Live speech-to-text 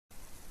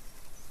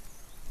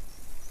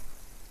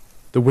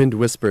The wind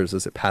whispers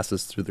as it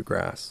passes through the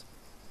grass.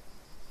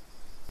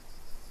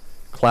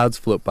 Clouds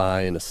float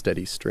by in a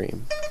steady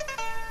stream.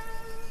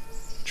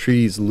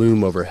 Trees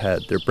loom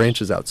overhead, their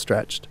branches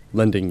outstretched,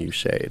 lending you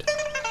shade.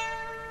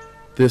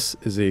 This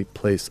is a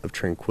place of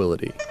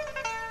tranquility,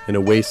 an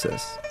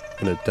oasis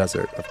in a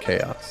desert of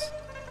chaos.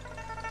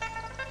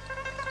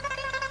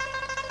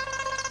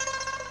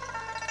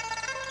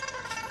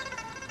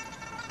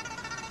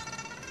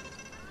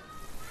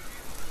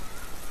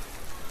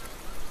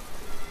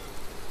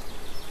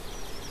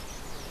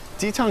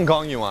 Ditan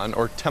Gongyuan,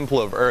 or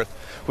Temple of Earth,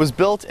 was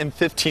built in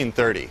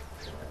 1530.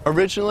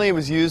 Originally, it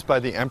was used by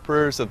the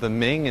emperors of the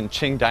Ming and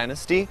Qing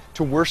dynasty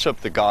to worship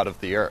the god of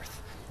the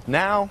earth.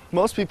 Now,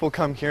 most people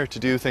come here to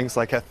do things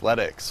like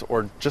athletics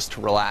or just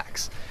to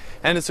relax.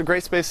 And it's a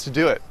great space to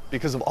do it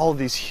because of all of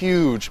these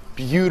huge,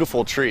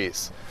 beautiful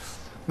trees.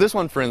 This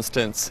one, for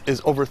instance,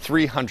 is over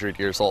 300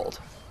 years old.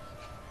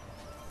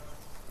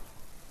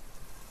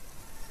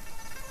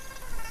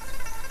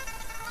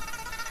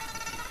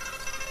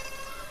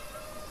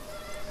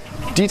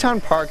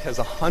 Ditan Park has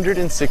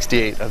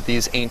 168 of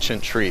these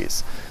ancient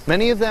trees.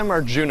 Many of them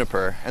are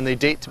juniper, and they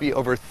date to be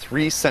over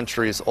 3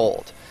 centuries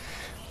old.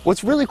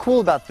 What's really cool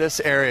about this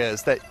area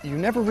is that you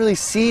never really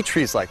see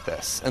trees like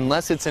this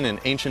unless it's in an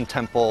ancient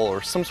temple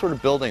or some sort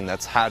of building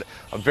that's had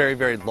a very,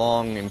 very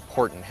long,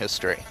 important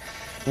history.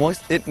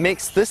 It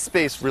makes this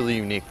space really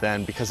unique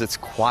then because it's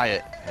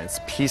quiet and it's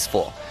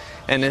peaceful.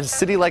 And in a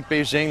city like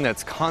Beijing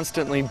that's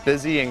constantly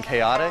busy and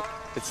chaotic,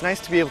 it's nice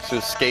to be able to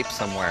escape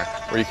somewhere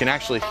where you can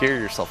actually hear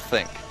yourself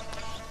think.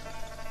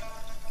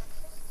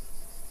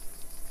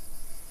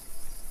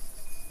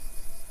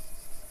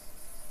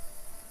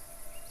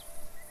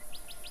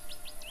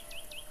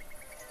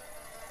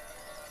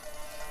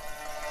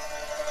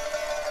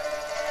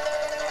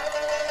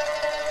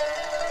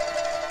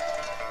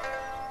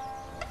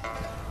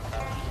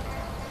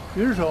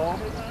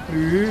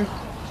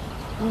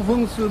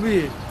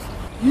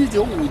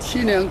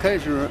 (1957年开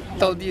始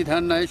到地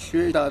坛来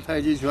学打太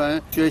极拳、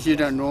学习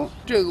战中。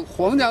这个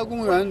皇家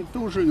公园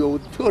都是有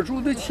特殊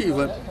的气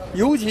氛，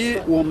尤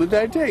其我们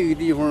在这个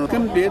地方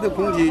跟别的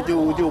空气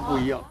就不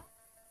一样。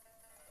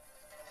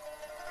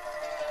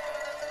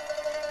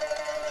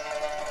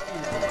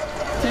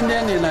今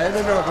天你来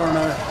到这儿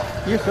呢，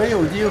你很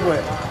有机会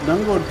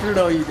能够知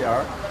道一点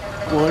儿。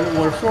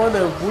我说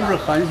的不是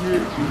含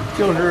蓄，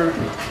就是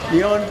你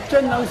要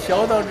真能学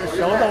到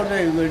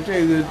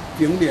这个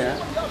景点。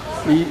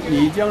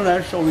 你将来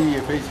受益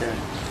匪浅。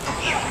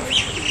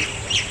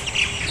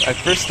 I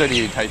first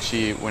studied Tai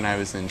Chi when I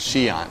was in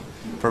Xi'an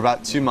for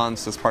about 2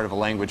 months as part of a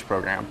language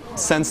program.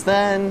 Since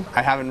then,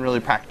 I haven't really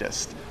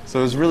practiced. So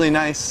it was really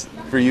nice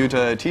for you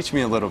to teach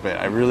me a little bit.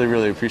 I really,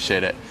 really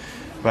appreciate it.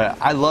 But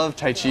I love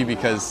Tai Chi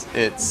because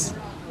it's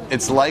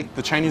like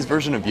the Chinese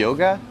version of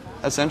yoga,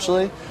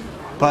 essentially.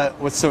 But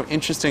what's so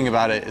interesting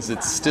about it is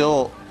it's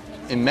still,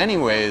 in many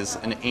ways,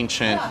 an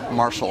ancient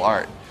martial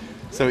art.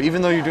 So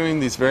even though you're doing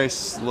these very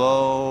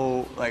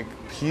slow, like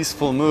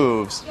peaceful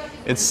moves,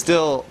 it's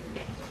still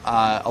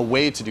a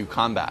way to do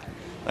combat.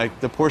 Like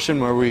the portion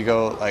where we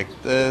go like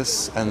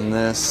this and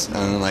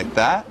like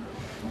that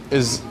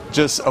is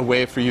just a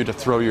way for you to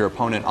throw your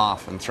opponent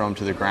off and throw him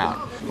to the ground.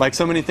 Like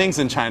so many things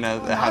in China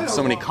that have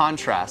so many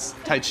contrasts,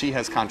 Tai Chi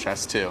has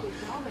contrasts too.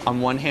 On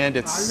one hand,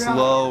 it's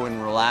slow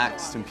and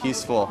relaxed and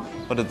peaceful,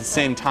 but at the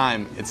same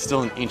time, it's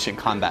still an ancient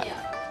combat.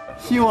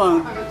 希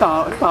望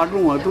大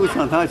众都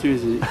向他学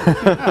习，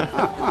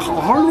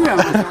好好练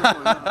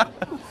吧。